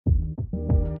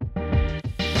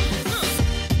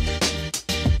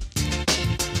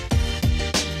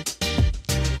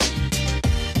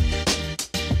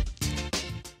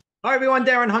Hi everyone,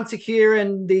 Darren Hunter here,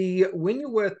 and the Win Your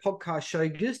Worth podcast show.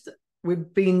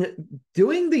 We've been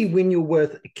doing the Win Your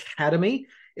Worth Academy.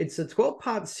 It's a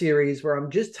 12-part series where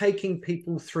I'm just taking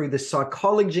people through the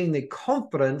psychology and the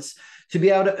confidence to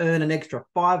be able to earn an extra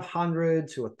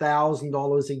 $500 to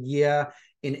 $1,000 a year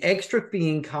in extra fee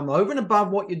income over and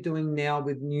above what you're doing now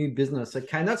with new business.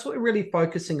 Okay, and that's what we're really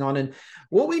focusing on. And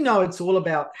what we know, it's all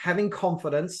about having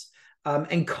confidence,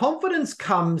 and confidence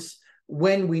comes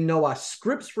when we know our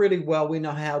scripts really well, we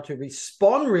know how to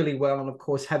respond really well, and of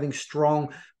course, having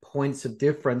strong points of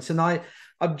difference. And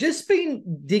I've just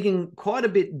been digging quite a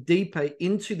bit deeper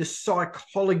into the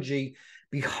psychology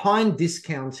behind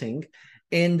discounting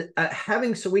and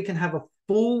so we can have a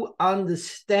full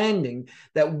understanding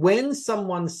that when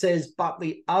someone says, but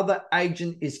the other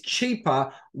agent is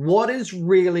cheaper, what is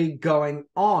really going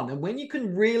on? And when you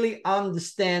can really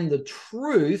understand the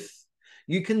truth,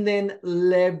 you can then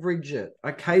leverage it.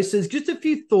 Okay, so there's just a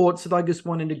few thoughts that I just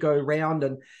wanted to go around,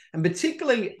 and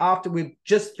particularly after we've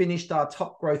just finished our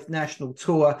Top Growth National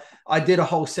Tour, I did a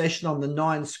whole session on the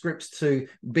 9 scripts to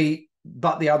beat,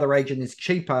 but the other agent is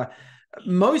cheaper.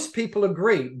 Most people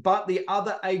agree, but the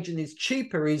other agent is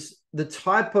cheaper is the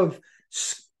type of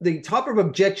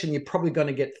objection you're probably going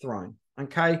to get thrown.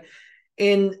 Okay.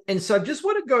 And so I just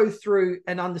want to go through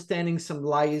and understanding some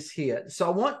layers here. So I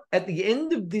want, at the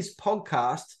end of this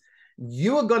podcast,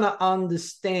 you are going to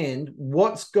understand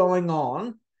what's going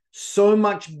on so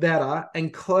much better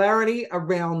and clarity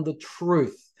around the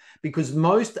truth, because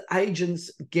most agents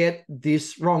get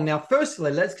this wrong. Now,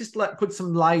 firstly, let's just put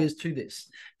some layers to this.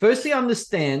 Firstly,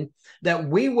 understand that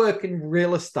we work in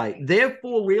real estate.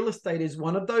 Therefore, real estate is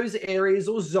one of those areas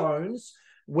or zones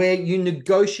where you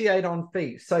negotiate on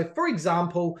fees. So, for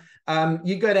example,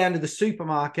 you go down to the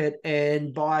supermarket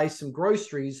and buy some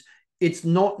groceries. It's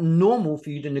not normal for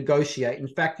you to negotiate. In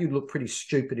fact, you'd look pretty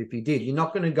stupid if you did. You're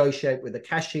not going to negotiate with the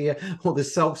cashier or the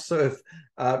self-serve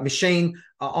machine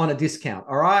on a discount,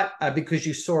 all right? Because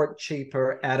you saw it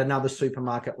cheaper at another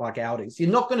supermarket like Aldi's. You're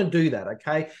not going to do that,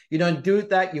 okay? You don't do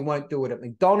that. You won't do it at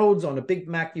McDonald's on a Big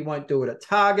Mac. You won't do it at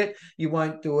Target. You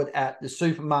won't do it at the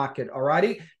supermarket, all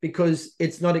righty? Because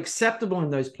it's not acceptable in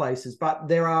those places. But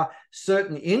there are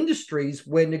certain industries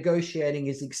where negotiating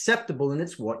is acceptable, and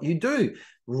it's what you do.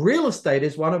 Real estate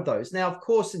is one of those. Now, of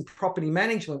course, in property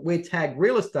management, we're tagged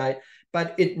real estate,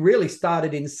 but it really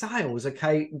started in sales,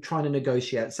 okay, trying to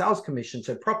negotiate sales commission.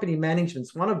 So property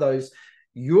management's one of those.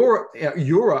 You're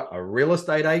a real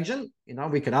estate agent. You know,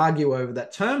 we can argue over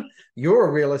that term. You're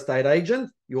a real estate agent.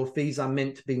 Your fees are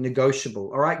meant to be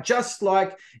negotiable, all right? Just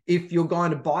like if you're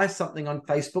going to buy something on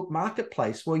Facebook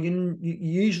Marketplace, well, you're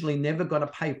usually never going to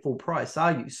pay full price,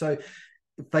 are you? So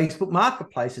Facebook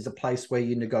Marketplace is a place where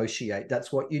you negotiate.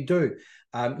 That's what you do.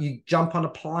 You jump on a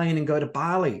plane and go to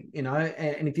Bali, you know,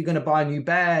 and if you're going to buy a new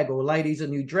bag or ladies a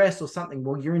new dress or something,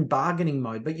 well, you're in bargaining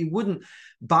mode, but you wouldn't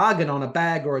bargain on a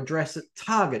bag or a dress at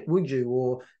Target, would you?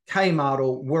 Or Kmart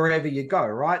or wherever you go,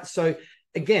 right? So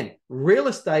again, real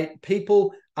estate,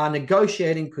 people are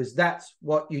negotiating because that's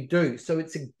what you do. So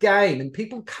it's a game, and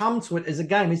people come to it as a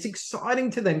game. It's exciting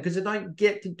to them because they don't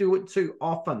get to do it too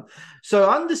often. So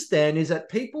understand is that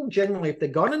people generally, if they're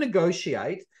going to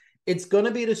negotiate, it's going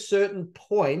to be at a certain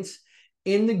point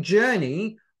in the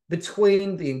journey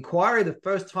between the inquiry, the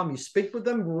first time you speak with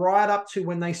them, right up to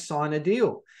when they sign a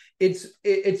deal.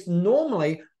 It's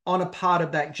normally on a part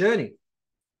of that journey.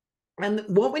 And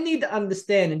what we need to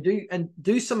understand and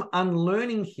do some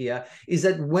unlearning here is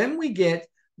that when we get,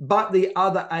 but the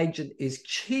other agent is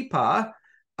cheaper,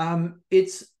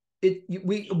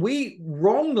 we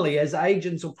wrongly as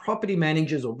agents or property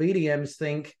managers or BDMs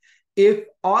think, if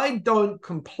I don't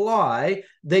comply,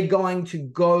 they're going to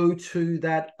go to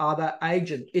that other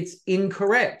agent. It's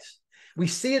incorrect. We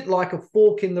see it like a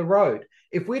fork in the road.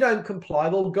 If we don't comply,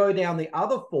 they'll go down the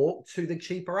other fork to the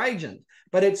cheaper agent,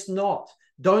 but it's not.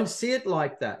 Don't see it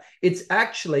like that.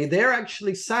 They're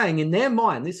actually saying in their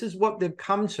mind, this is what they've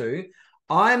come to.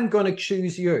 I'm going to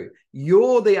choose you.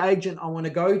 You're the agent I want to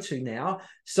go to now.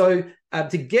 So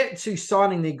to get to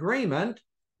signing the agreement,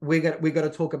 we're got to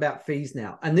talk about fees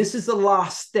now. And this is the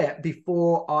last step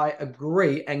before I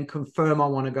agree and confirm I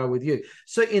want to go with you.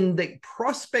 So in the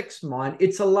prospect's mind,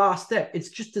 it's a last step. It's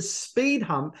just a speed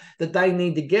hump that they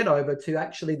need to get over to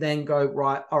actually then go,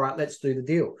 right, all right, let's do the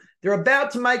deal. They're about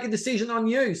to make a decision on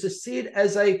you. So see it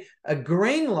as a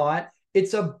green light.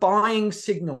 It's a buying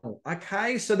signal,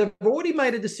 okay? So they've already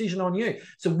made a decision on you.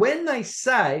 So when they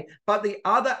say, but the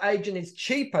other agent is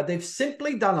cheaper, they've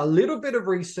simply done a little bit of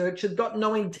research. They've got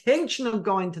no intention of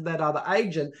going to that other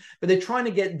agent, but they're trying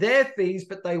to get their fees,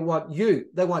 but they want you.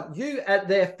 They want you at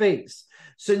their fees.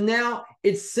 So now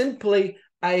it's simply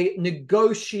a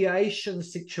negotiation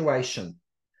situation.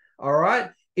 All right.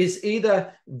 Is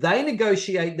either they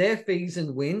negotiate their fees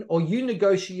and win, or you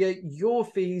negotiate your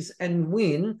fees and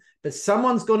win, but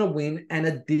someone's going to win and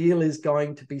a deal is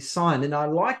going to be signed. And I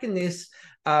liken this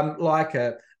like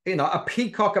a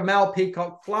peacock, a male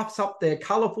peacock fluffs up their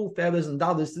colorful feathers and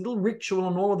does this little ritual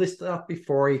and all of this stuff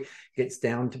before he gets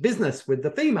down to business with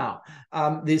the female.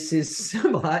 This is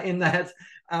similar in that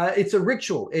it's a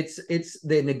ritual.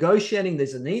 They're negotiating.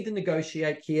 There's a need to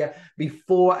negotiate here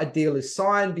before a deal is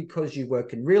signed, because you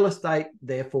work in real estate.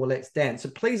 Therefore, let's dance. So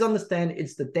please understand,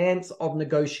 it's the dance of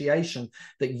negotiation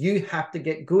that you have to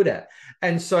get good at.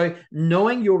 And so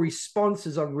knowing your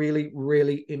responses are really,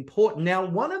 really important. Now,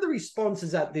 one of the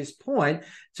responses at this point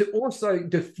to also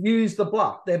diffuse the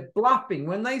bluff. They're bluffing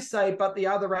when they say, but the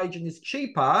other agent is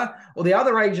cheaper, or the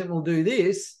other agent will do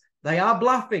this. They are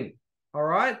bluffing. All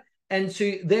right. And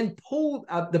to then pull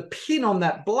the pin on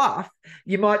that bluff,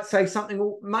 you might say something,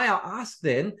 well, may I ask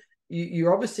then,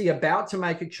 you're obviously about to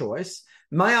make a choice.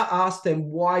 May I ask them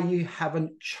why you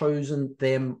haven't chosen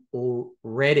them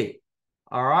already?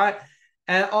 All right.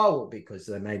 And, oh, well, because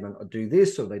they may not do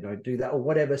this or they don't do that or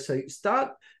whatever. So you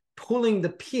start pulling the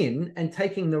pin and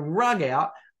taking the rug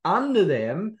out under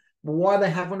them why they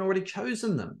haven't already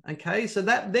chosen them. Okay, so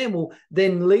that then will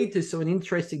then lead to an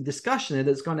interesting discussion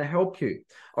that's going to help you.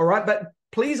 All right, but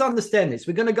please understand this.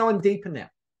 We're going to go in deeper now.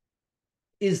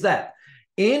 Is that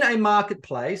in a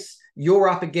marketplace, you're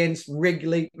up against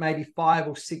regularly maybe 5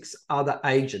 or 6 other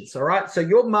agents. All right, so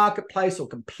your marketplace or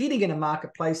competing in a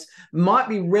marketplace might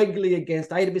be regularly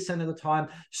against 80% of the time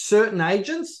certain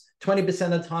agents.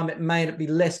 20% of the time, it may be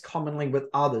less commonly with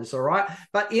others, all right?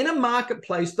 But in a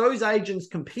marketplace, those agents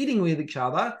competing with each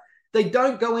other, they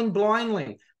don't go in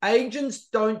blindly. Agents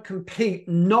don't compete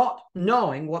not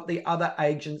knowing what the other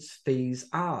agent's fees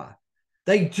are.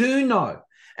 They do know.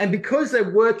 And because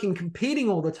they're working, competing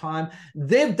all the time,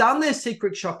 they've done their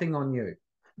secret shopping on you.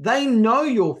 They know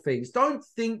your fees. Don't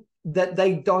think that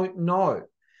they don't know.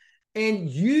 And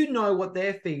you know what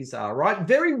their fees are, right?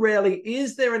 Very rarely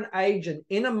is there an agent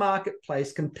in a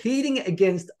marketplace competing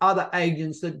against other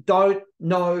agents that don't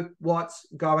know what's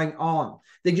going on.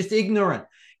 They're just ignorant.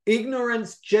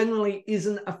 Ignorance generally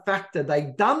isn't a factor.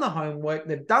 They've done the homework.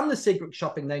 They've done the secret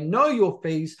shopping. They know your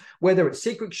fees, whether it's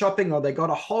secret shopping or they got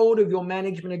a hold of your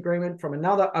management agreement from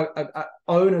another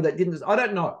owner that didn't. I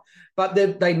don't know. But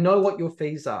they know what your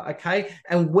fees are, okay?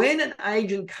 And when an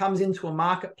agent comes into a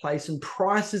marketplace and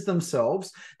prices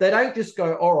themselves, they don't just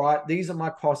go, all right, these are my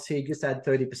costs here, just add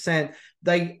 30%.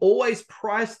 They always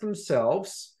price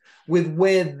themselves with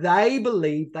where they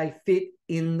believe they fit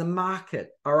in the market,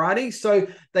 all righty? So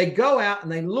they go out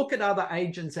and they look at other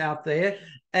agents out there.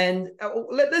 And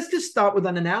let's just start with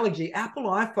an analogy, Apple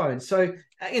iPhone. So,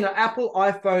 Apple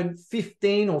iPhone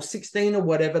 15 or 16 or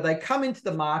whatever, they come into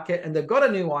the market and they've got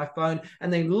a new iPhone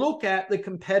and they look at the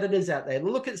competitors out there,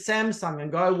 look at Samsung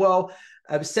and go, well,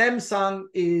 Samsung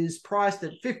is priced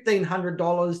at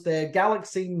 $1,500, their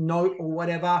Galaxy Note or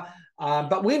whatever,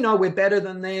 but we know we're better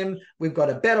than them. We've got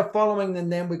a better following than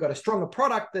them. We've got a stronger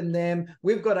product than them.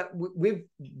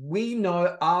 We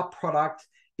know our product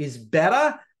is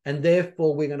better, and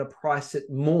therefore we're going to price it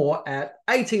more at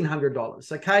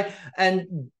 $1,800, okay?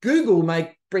 And Google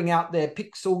may bring out their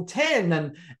Pixel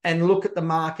 10 and look at the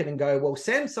market and go, well,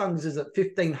 Samsung's is at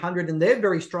 $1,500 and they're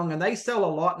very strong and they sell a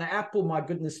lot. And Apple, my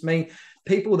goodness me,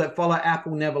 people that follow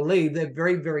Apple never leave. They're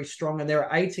very, very strong and they're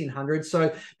at $1,800.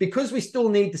 So because we still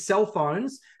need the cell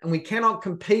phones and we cannot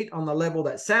compete on the level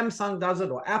that Samsung does it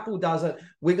or Apple does it,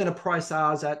 we're going to price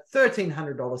ours at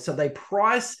 $1,300. So they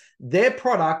price their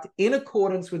product in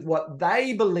accordance with what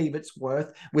they believe it's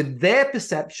worth, with their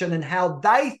perception and how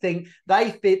they think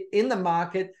they fit in the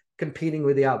market, competing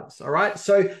with the others. All right.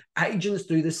 So agents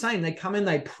do the same. They come in,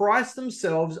 they price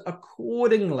themselves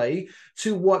accordingly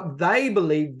to what they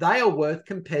believe they are worth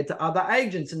compared to other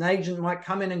agents. An agent might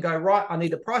come in and go, right, I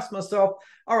need to price myself.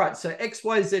 All right. So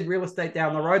XYZ Real Estate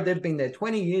down the road, they've been there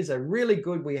 20 years. They're really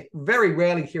good. We very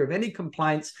rarely hear of any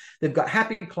complaints. They've got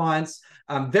happy clients,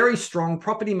 very strong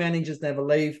property managers, never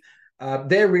leave.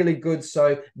 They're really good.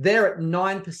 So they're at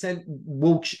 9%.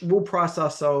 We'll price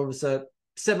ourselves at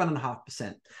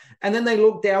 7.5%. And then they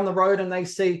look down the road and they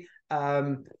see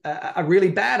a really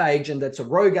bad agent that's a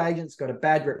rogue agent, it's got a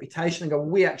bad reputation, and go,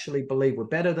 we actually believe we're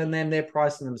better than them. They're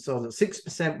pricing themselves at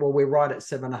 6%. Well, we're right at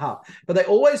 7.5%. But they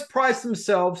always price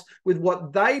themselves with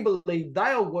what they believe they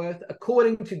are worth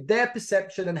according to their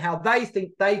perception and how they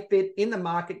think they fit in the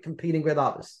market competing with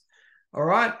others. All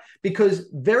right. Because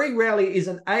very rarely is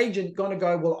an agent going to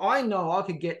go, well, I know I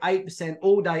could get 8%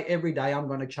 all day, every day. I'm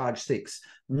going to charge 6.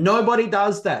 Nobody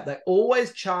does that. They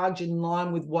always charge in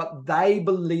line with what they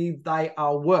believe they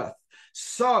are worth.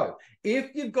 So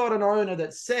if you've got an owner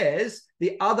that says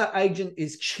the other agent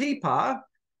is cheaper,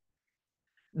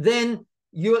 then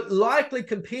you're likely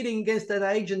competing against that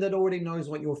agent that already knows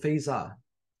what your fees are.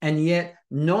 And yet,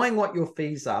 knowing what your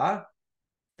fees are,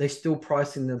 they're still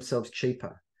pricing themselves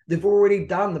cheaper. They've already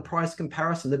done the price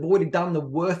comparison. They've already done the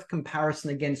worth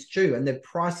comparison against you, and they've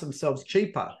priced themselves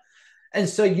cheaper. And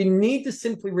so you need to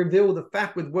simply reveal the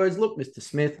fact with words, look, Mr.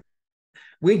 Smith,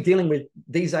 we're dealing with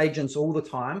these agents all the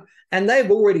time, and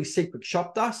they've already secret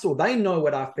shopped us, or they know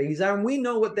what our fees are, and we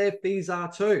know what their fees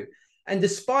are too. And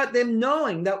despite them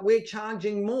knowing that we're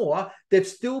charging more, they've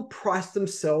still priced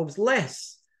themselves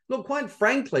less. Look, quite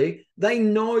frankly, they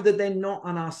know that they're not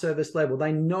on our service level.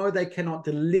 They know they cannot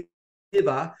deliver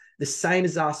the same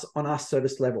as us on our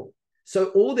service level. So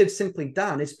all they've simply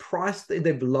done is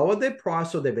they've lowered their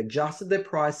price, or they've adjusted their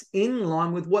price in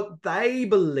line with what they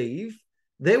believe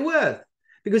they're worth.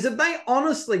 Because if they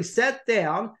honestly sat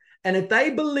down and if they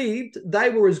believed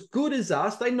they were as good as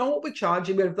us, they know what we're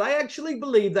charging, but if they actually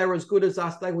believed they were as good as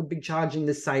us, they would be charging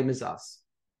the same as us.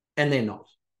 And they're not.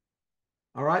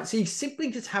 All right. So you simply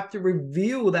just have to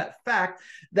reveal that fact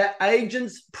that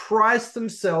agents price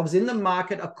themselves in the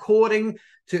market according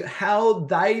to how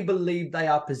they believe they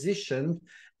are positioned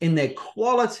in their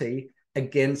quality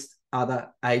against other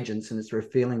agents. And it's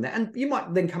revealing that. And you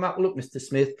might then come up, look, Mr.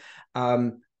 Smith,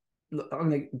 look, I'm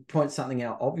going to point something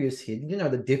out obvious here. Did you know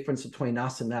the difference between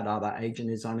us and that other agent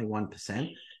is only 1%? And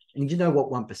did you know what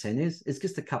 1% is? It's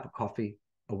just a cup of coffee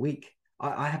a week.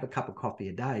 I have a cup of coffee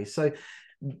a day. So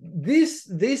this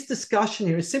discussion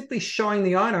here is simply showing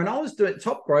the owner, and I was doing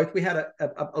Top Growth. We had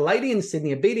a lady in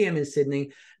Sydney, a BDM in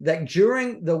Sydney, that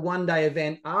during the one-day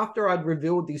event, after I'd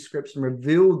revealed these scripts and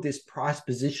revealed this price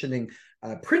positioning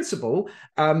principle,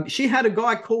 she had a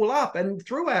guy call up and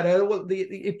threw at her, well,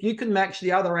 if you can match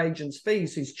the other agent's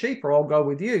fees, who's cheaper, I'll go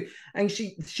with you. And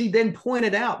she then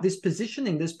pointed out this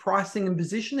positioning, this pricing and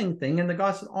positioning thing, and the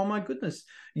guy said, oh my goodness,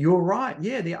 you're right.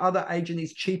 Yeah, the other agent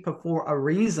is cheaper for a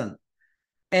reason.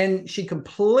 And she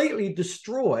completely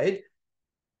destroyed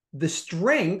the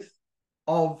strength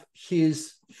of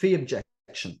his fee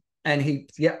objection. And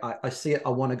I see it. I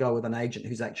want to go with an agent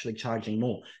who's actually charging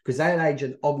more, because that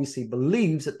agent obviously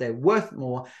believes that they're worth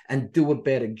more and do a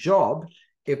better job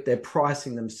if they're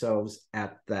pricing themselves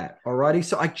at that. Alrighty.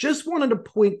 So I just wanted to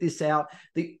point this out,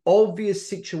 the obvious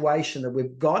situation that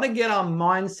we've got to get our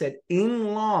mindset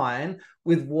in line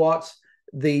with what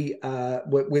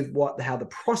how the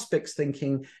prospect's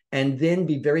thinking, and then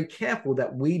be very careful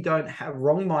that we don't have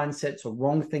wrong mindsets or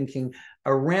wrong thinking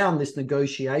around this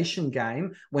negotiation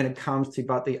game when it comes to,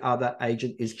 but the other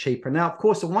agent is cheaper. Now, of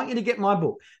course, I want you to get my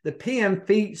book, the PM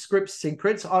Fee Script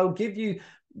Secrets. I'll give you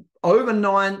over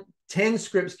 9-10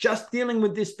 scripts just dealing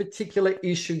with this particular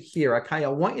issue here. Okay, I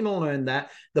want you to learn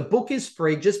that. The book is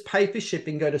free. Just pay for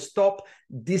shipping. Go to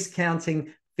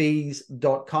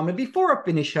stopdiscountingfees.com. And before I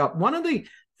finish up, one of the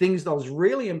things that I was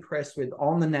really impressed with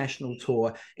on the national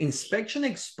tour, Inspection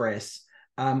Express,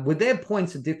 with their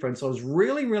points of difference, I was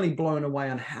really, really blown away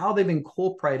on how they've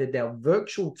incorporated our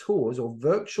virtual tours or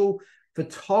virtual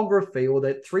photography, or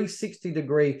that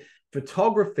 360-degree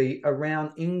photography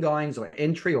around ingoings or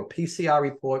entry or PCR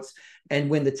reports, and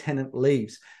when the tenant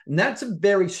leaves. And that's a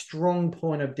very strong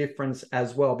point of difference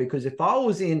as well, because if I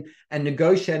was in and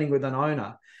negotiating with an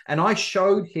owner and I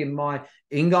showed him my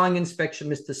ingoing inspection,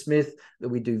 Mr. Smith, that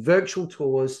we do virtual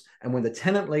tours, and when the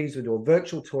tenant leaves, we do a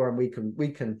virtual tour, and we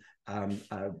can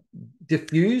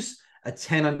diffuse a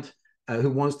tenant who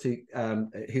wants to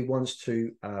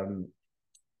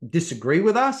disagree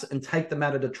with us and take the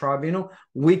matter to tribunal.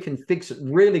 We can fix it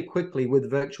really quickly with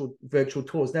virtual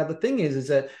tours. Now, the thing is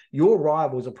that your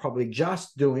rivals are probably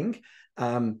just doing,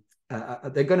 they're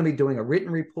going to be doing a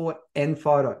written report and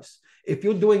photos. If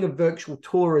you're doing a virtual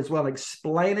tour as well,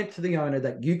 explain it to the owner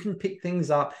that you can pick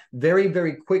things up very,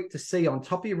 very quick to see on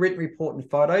top of your written report and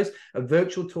photos. A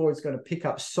virtual tour is going to pick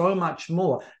up so much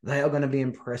more. They are going to be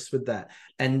impressed with that.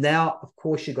 And now, of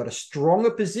course, you've got a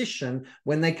stronger position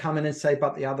when they come in and say,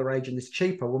 but the other agent is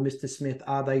cheaper. Well, Mr. Smith,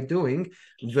 are they doing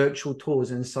virtual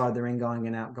tours inside their ingoing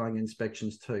and outgoing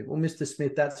inspections too? Well, Mr.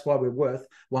 Smith, that's why we're worth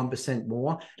 1%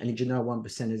 more. And did you know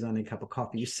 1% is only a cup of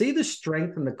coffee? You see the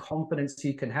strength and the confidence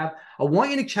you can have. I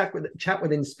want you to chat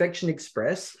with Inspection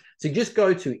Express. So just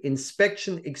go to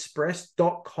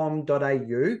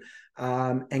inspectionexpress.com.au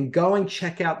and go and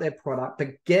check out their product,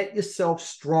 but get yourself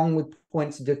strong with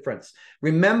points of difference.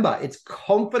 Remember, it's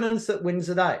confidence that wins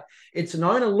the day. It's an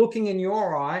owner looking in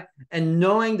your eye and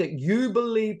knowing that you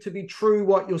believe to be true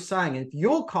what you're saying. And if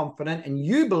you're confident and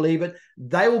you believe it,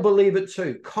 they will believe it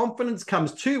too. Confidence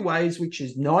comes two ways, which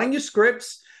is knowing your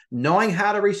scripts, knowing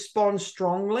how to respond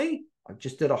strongly. I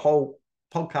just did a whole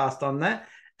podcast on that.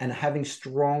 And having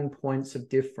strong points of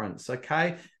difference,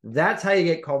 okay? That's how you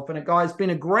get confident, guys. It's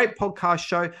been a great podcast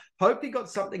show. Hope you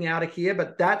got something out of here,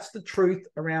 but that's the truth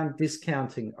around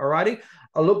discounting, all righty?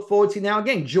 I look forward to you. Now,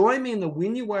 again, join me in the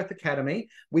Win Your Worth Academy.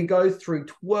 We go through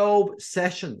 12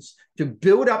 sessions to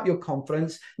build up your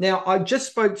confidence. Now, I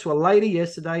just spoke to a lady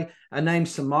yesterday named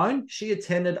Simone. She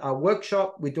attended our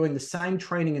workshop. We're doing the same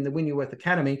training in the Win Your Worth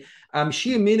Academy.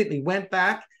 She immediately went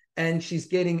back, and she's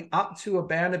getting up to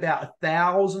about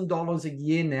 $1,000 a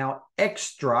year now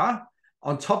extra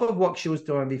on top of what she was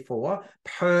doing before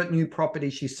per new property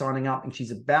she's signing up, and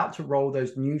she's about to roll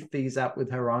those new fees out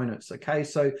with her owners. Okay,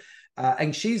 so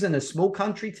and she's in a small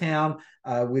country town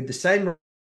with the same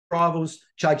rivals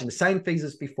charging the same fees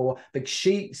as before, but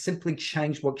she simply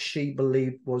changed what she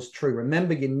believed was true.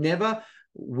 Remember, you never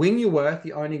win your worth,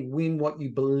 you only win what you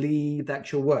believe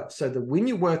that you're worth. So the Win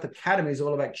Your Worth Academy is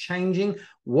all about changing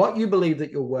what you believe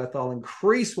that you're worth. I'll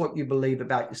increase what you believe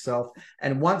about yourself.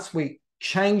 And once we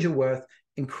change your worth,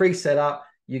 increase that up,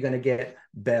 you're going to get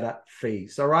better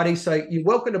fees. Alrighty, so you're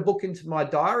welcome to book into my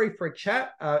diary for a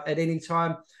chat at any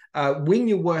time.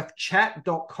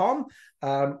 winyourworthchat.com.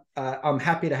 I'm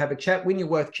happy to have a chat.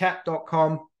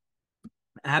 winyourworthchat.com.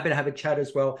 Happy to have a chat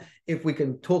as well if we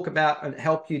can talk about and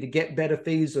help you to get better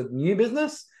fees of new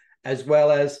business as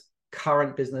well as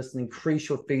current business and increase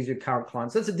your fees with current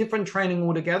clients. That's a different training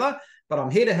altogether, but I'm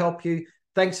here to help you.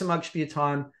 Thanks so much for your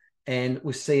time, and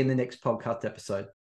we'll see you in the next podcast episode.